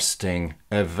interesting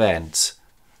event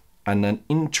and an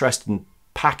interesting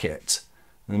packet,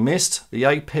 the Mist, the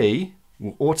AP,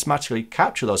 will automatically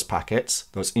capture those packets,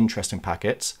 those interesting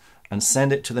packets, and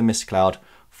send it to the Mist cloud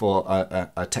for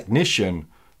a technician,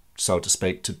 so to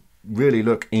speak, to really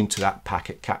look into that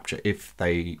packet capture if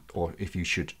you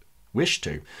should wish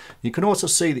to. You can also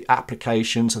see the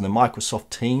applications and the Microsoft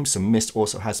Teams. And Mist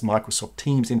also has Microsoft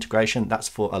Teams integration. That's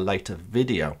for a later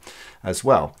video as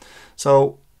well.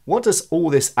 So what does all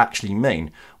this actually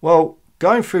mean? Well,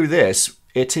 going through this,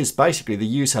 it is basically the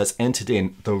user has entered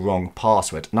in the wrong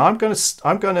password. Now I'm going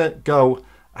to go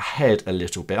ahead a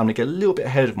little bit. I'm going to get a little bit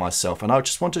ahead of myself, and I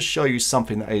just want to show you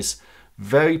something that is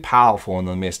very powerful on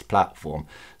the Mist platform.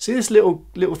 See this little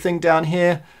thing down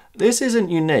here? This isn't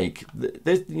unique.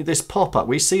 This pop-up,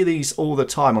 we see these all the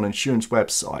time on insurance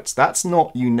websites. That's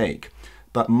not unique.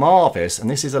 But Marvis, and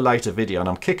this is a later video, and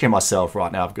I'm kicking myself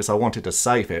right now because I wanted to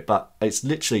save it, but it's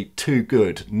literally too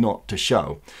good not to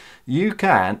show. You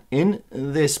can, in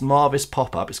this Marvis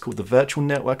pop-up, it's called the Virtual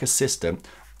Network Assistant,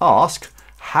 ask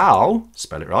how,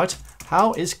 spell it right,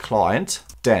 how is client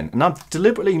den. And I'm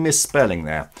deliberately misspelling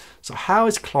there. So how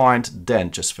is client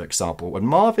den, just for example? When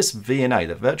Marvis VNA,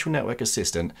 the virtual network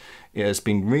assistant, it has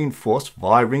been reinforced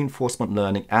via reinforcement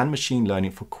learning and machine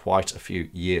learning for quite a few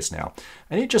years now.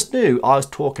 And it just knew I was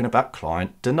talking about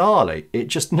client Denali. It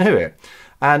just knew it.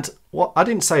 And what I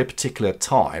didn't say a particular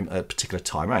time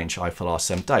range, for the last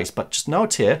 7 days, but just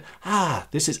note here,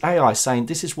 this is AI saying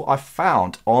this is what I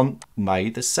found on May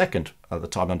the 2nd, at the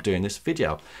time I'm doing this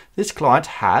video. This client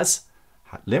has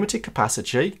limited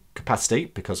capacity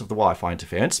because of the Wi-Fi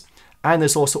interference, and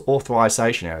there's also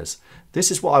authorization errors. This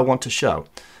is what I want to show.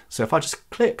 So if I just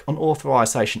click on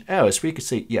authorization errors, we can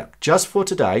see, yeah, just for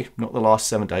today, not the last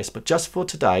 7 days, but just for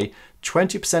today,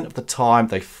 20% of the time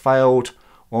they failed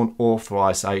on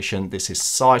authorization. This is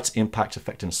site impact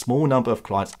affecting a small number of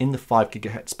clients in the 5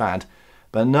 GHz band.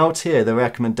 But note here the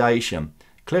recommendation.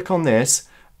 Click on this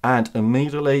and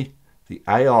immediately the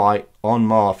AI on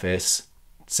Marvis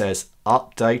says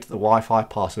update the Wi-Fi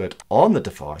password on the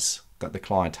device that the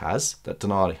client has, that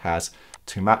Denali has,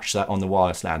 to match that on the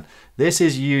wireless LAN. This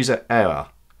is user error.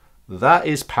 That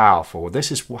is powerful.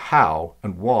 This is how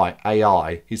and why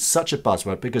AI is such a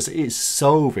buzzword, because it is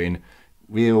solving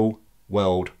real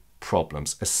world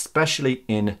problems, especially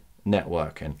in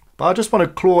networking. But I just want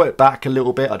to claw it back a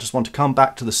little bit. I just want to come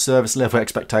back to the service level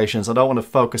expectations. I don't want to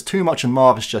focus too much on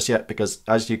Marvis just yet, because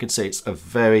as you can see, it's a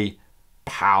very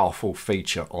powerful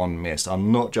feature on Mist.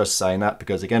 I'm not just saying that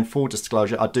because, again, full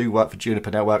disclosure, I do work for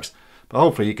Juniper Networks, but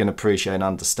hopefully you can appreciate and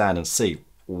understand and see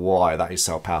why that is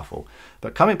so powerful.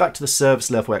 But coming back to the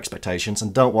service level expectations,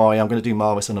 and don't worry, I'm going to do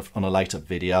Marvis on a later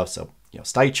video, so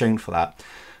stay tuned for that.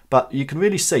 But you can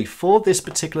really see for this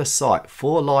particular site,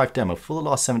 for live demo, for the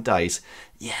last 7 days,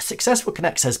 yeah, successful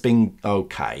connects has been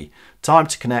okay. Time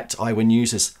to connect, when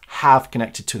users have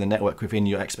connected to the network within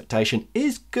your expectation,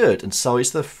 is good, and so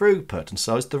is the throughput, and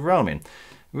so is the roaming.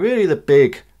 Really the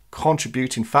big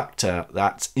contributing factor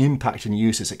that's impacting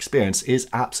users' experience is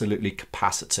absolutely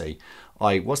capacity.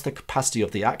 What's the capacity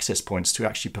of the access points to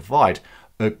actually provide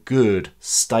a good,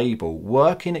 stable,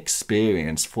 working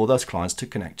experience for those clients to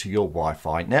connect to your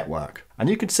Wi-Fi network. And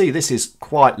you can see this is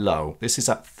quite low. This is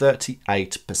at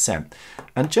 38%.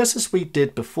 And just as we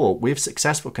did before with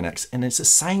successful connects, and it's the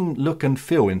same look and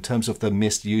feel in terms of the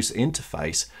Mist user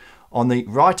interface, on the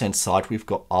right-hand side, we've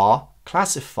got our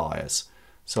classifiers.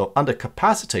 So under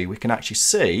capacity, we can actually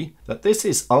see that this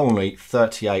is only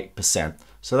 38%.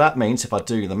 So that means if I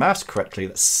do the maths correctly,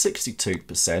 that's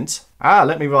 62%.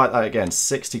 Let me write that again,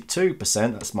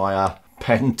 62%. That's my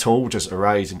pen tool just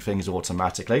erasing things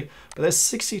automatically. But there's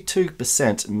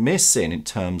 62% missing in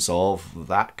terms of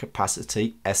that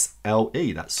capacity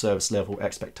SLE, that service level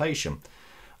expectation.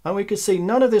 And we can see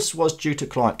none of this was due to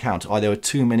client count. There were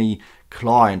too many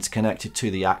clients connected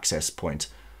to the access point.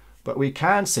 But we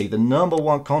can see the number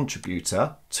one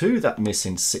contributor to that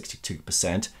missing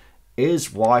 62% is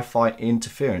Wi-Fi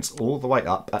interference, all the way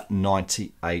up at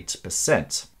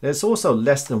 98%. There's also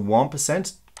less than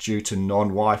 1% due to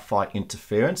non-Wi-Fi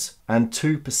interference and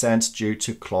 2% due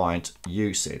to client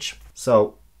usage.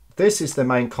 So this is the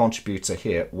main contributor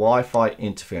here, Wi-Fi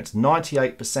interference.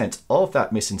 98% of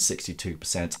that missing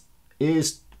 62%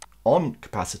 is on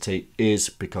capacity is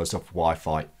because of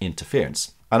Wi-Fi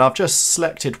interference. And I've just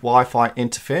selected Wi-Fi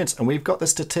interference and we've got the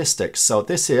statistics. So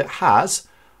this here has,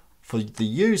 for the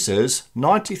users,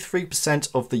 93%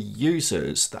 of the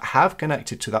users that have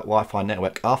connected to that Wi-Fi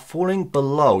network are falling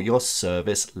below your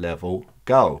service level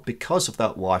goal because of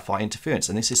that Wi-Fi interference.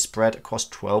 And this is spread across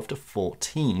 12 to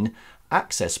 14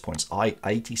 access points, i.e.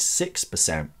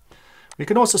 86%. We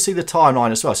can also see the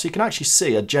timeline as well. So you can actually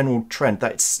see a general trend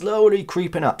that it's slowly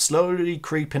creeping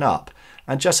up.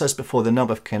 And just as before, the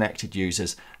number of connected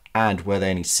users and were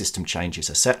there any system changes,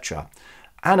 etc.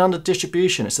 And under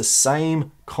distribution, it's the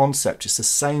same concept. It's the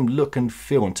same look and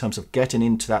feel in terms of getting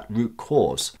into that root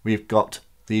cause. We've got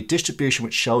the distribution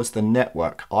which shows the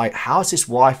network. How is this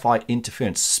Wi-Fi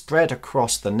interference spread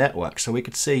across the network? So we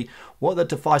could see what are the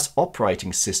device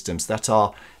operating systems that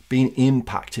are being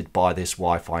impacted by this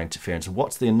Wi-Fi interference.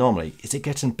 What's the anomaly? Is it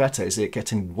getting better? Is it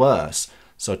getting worse?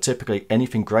 So typically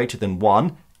anything greater than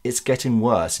 1, it's getting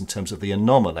worse in terms of the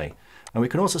anomaly. And we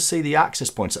can also see the access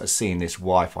points that are seeing this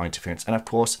Wi-Fi interference. And of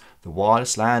course, the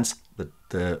wireless LANs,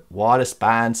 the wireless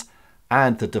bands,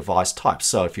 and the device type.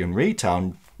 So if you're in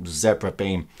retail, Zebra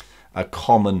being a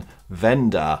common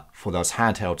vendor for those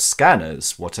handheld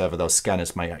scanners, whatever those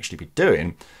scanners may actually be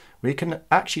doing, we can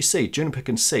actually see, Juniper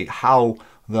can see how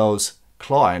those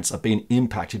clients are being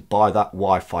impacted by that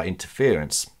Wi-Fi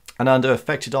interference. And under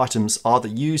affected items are the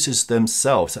users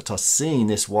themselves that are seeing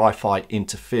this Wi-Fi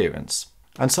interference.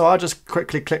 And so I just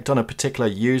quickly clicked on a particular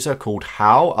user called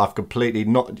How. I've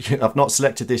not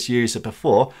selected this user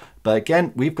before, but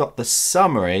again, we've got the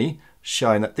summary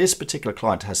showing that this particular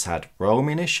client has had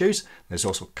roaming issues. There's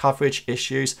also coverage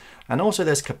issues, and also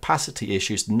there's capacity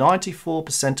issues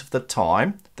 94% of the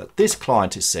time that this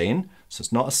client is seeing. So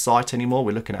it's not a site anymore,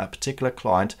 we're looking at a particular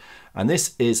client, and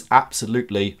this is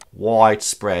absolutely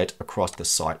widespread across the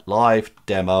site. Live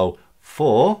demo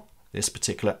for this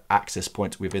particular access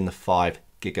point within the 5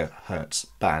 gigahertz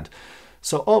band.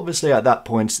 So obviously at that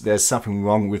point there's something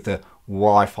wrong with the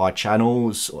Wi-Fi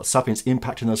channels, or something's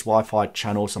impacting those Wi-Fi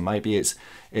channels, or maybe it's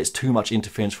too much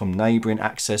interference from neighboring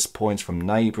access points, from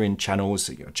neighboring channels,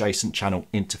 adjacent channel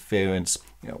interference.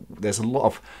 There's a lot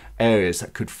of areas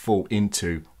that could fall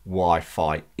into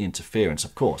Wi-Fi interference,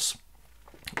 of course.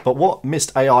 But what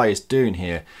Mist AI is doing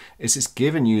here is it's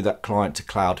giving you that client to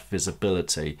cloud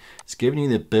visibility. It's giving you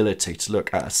the ability to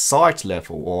look at a site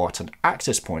level, or at an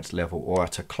access point level, or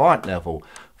at a client level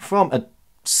from a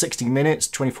 60 minutes,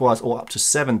 24 hours, or up to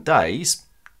 7 days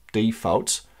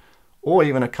default, or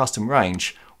even a custom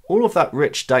range. All of that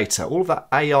rich data, all of that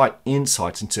AI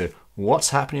insight into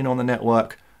what's happening on the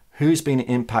network, who's been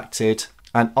impacted,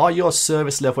 and are your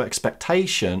service level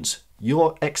expectations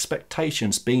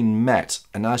being met?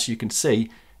 And as you can see,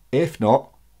 if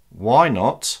not, why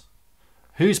not?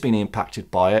 Who's been impacted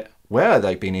by it? Where are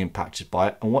they being impacted by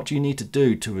it? And what do you need to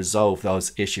do to resolve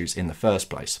those issues in the first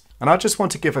place? And I just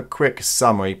want to give a quick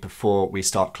summary before we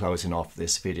start closing off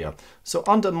this video. So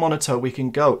under monitor, we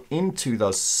can go into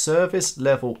those service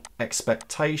level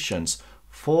expectations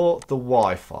for the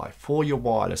Wi-Fi, for your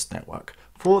wireless network,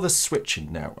 for the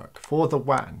switching network, for the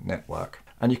WAN network.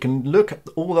 And you can look at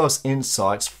all those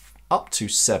insights up to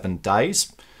 7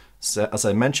 days. So as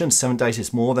I mentioned, 7 days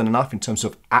is more than enough in terms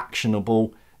of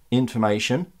actionable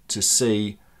information to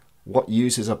see what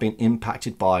users are being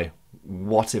impacted by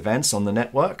what events on the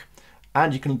network.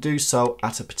 And you can do so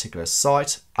at a particular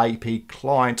site, AP,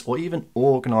 client, or even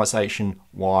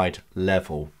organization-wide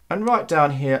level. And right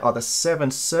down here are the 7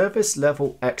 service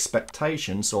level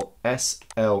expectations, or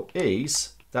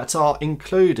SLEs, that are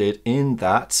included in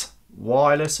that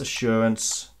wireless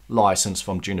assurance license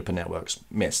from Juniper Networks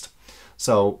Mist.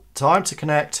 So time to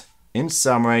connect, in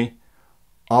summary,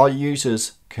 are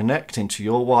users connecting to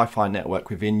your Wi-Fi network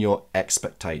within your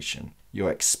expectation,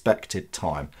 your expected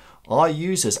time? Are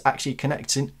users actually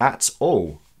connecting at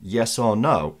all? Yes or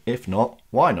no? If not,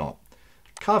 why not?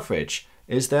 Coverage.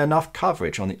 Is there enough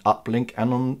coverage on the uplink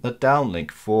and on the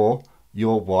downlink for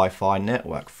your Wi-Fi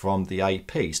network from the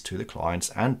APs to the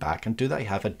clients and back? And do they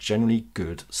have a generally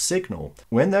good signal?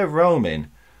 When they're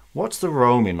roaming, what's the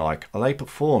roaming like? Are they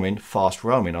performing fast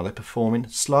roaming? Are they performing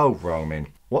slow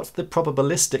roaming? What's the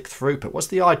probabilistic throughput? What's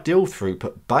the ideal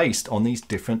throughput based on these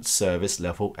different service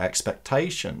level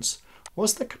expectations?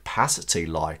 What's the capacity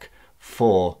like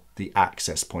for the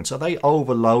access points? Are they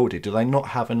overloaded? Do they not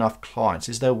have enough clients?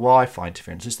 Is there Wi-Fi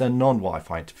interference? Is there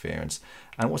non-Wi-Fi interference?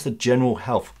 And what's the general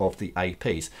health of the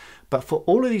APs? But for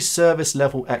all of these service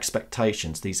level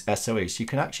expectations, these SLEs, you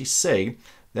can actually see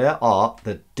there are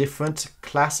the different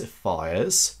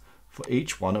classifiers for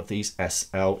each one of these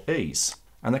SLEs.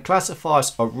 And the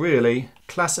classifiers are really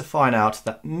classifying out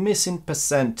that missing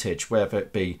percentage, whether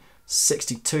it be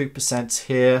 62%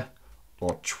 here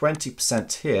or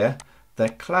 20% here. They're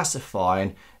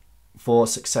classifying for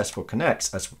successful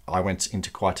connects, as I went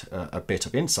into quite a bit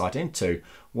of insight into.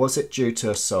 Was it due to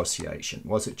association?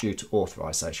 Was it due to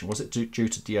authorization? Was it due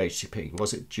to DHCP?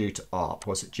 Was it due to ARP?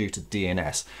 Was it due to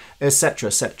DNS? Etc,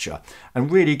 etc.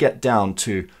 And really get down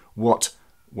to what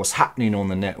was happening on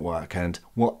the network and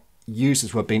what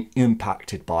users were being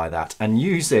impacted by that. And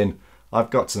using,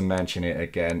 I've got to mention it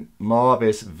again,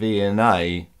 Marvis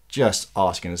VNA, just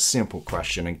asking a simple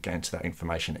question and getting to that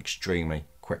information extremely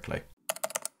quickly.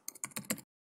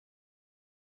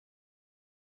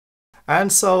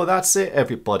 And so that's it,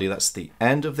 everybody. That's the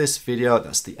end of this video.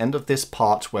 That's the end of this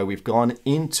part where we've gone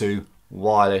into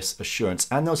wireless assurance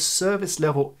and those service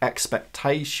level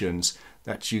expectations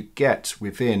that you get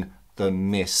within the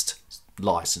Mist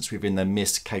license, within the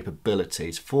Mist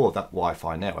capabilities for that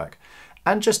Wi-Fi network.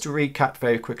 And just to recap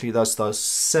very quickly, those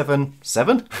seven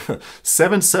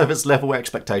service level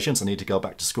expectations. I need to go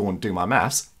back to school and do my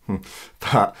maths.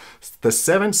 But the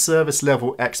 7 service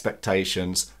level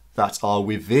expectations that are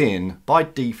within, by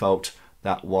default,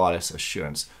 that wireless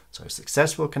assurance. So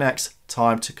successful connects,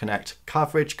 time to connect,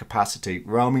 coverage, capacity,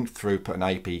 roaming, throughput, and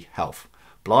AP health.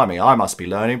 Blimey, I must be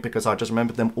learning because I just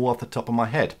remembered them all off the top of my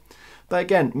head. But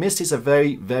again, Mist is a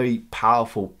very, very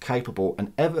powerful, capable,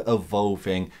 and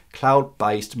ever-evolving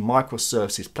cloud-based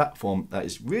microservices platform that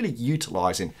is really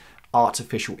utilizing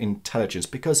artificial intelligence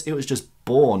because it was just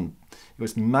born, it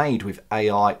was made with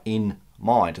AI in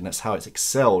mind, and that's how it's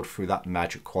excelled through that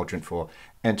magic quadrant for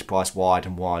enterprise-wide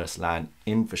and wireless LAN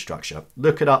infrastructure.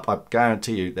 Look it up, I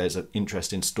guarantee you there's an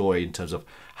interesting story in terms of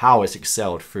how it's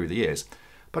excelled through the years.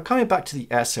 But coming back to the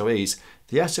SLEs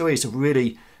are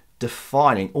really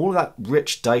defining all of that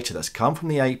rich data that's come from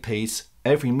the APs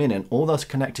every minute, all those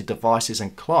connected devices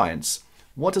and clients.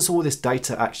 What does all this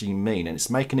data actually mean? And it's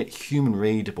making it human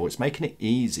readable. It's making it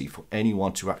easy for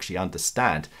anyone to actually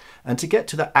understand and to get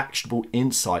to the actionable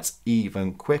insights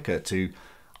even quicker, to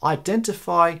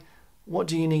identify what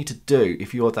do you need to do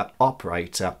if you're that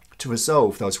operator to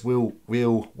resolve those real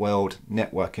world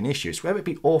networking issues, whether it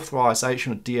be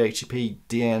authorization or DHCP,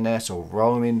 DNS or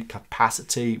roaming,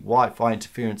 capacity, Wi-Fi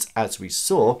interference. As we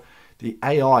saw, the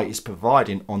AI is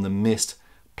providing on the Mist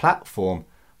platform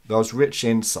those rich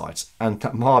insights, and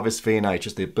that marvelous VNA,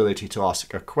 just the ability to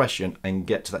ask a question and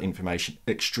get to that information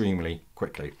extremely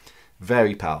quickly.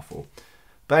 Very powerful.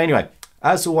 But anyway,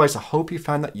 as always, I hope you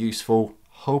found that useful.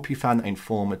 Hope you found that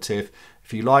informative.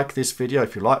 If you like this video,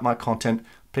 if you like my content,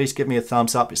 please give me a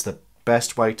thumbs up. It's the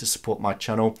best way to support my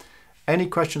channel. Any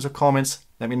questions or comments,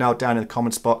 let me know down in the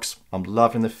comments box. I'm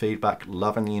loving the feedback,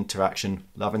 loving the interaction,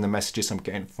 loving the messages I'm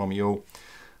getting from you all.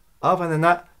 Other than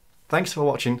that, thanks for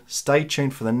watching. Stay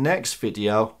tuned for the next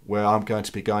video where I'm going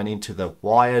to be going into the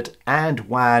wired and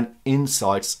WAN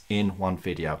insights in one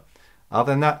video.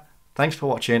 Other than that, thanks for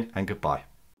watching and goodbye.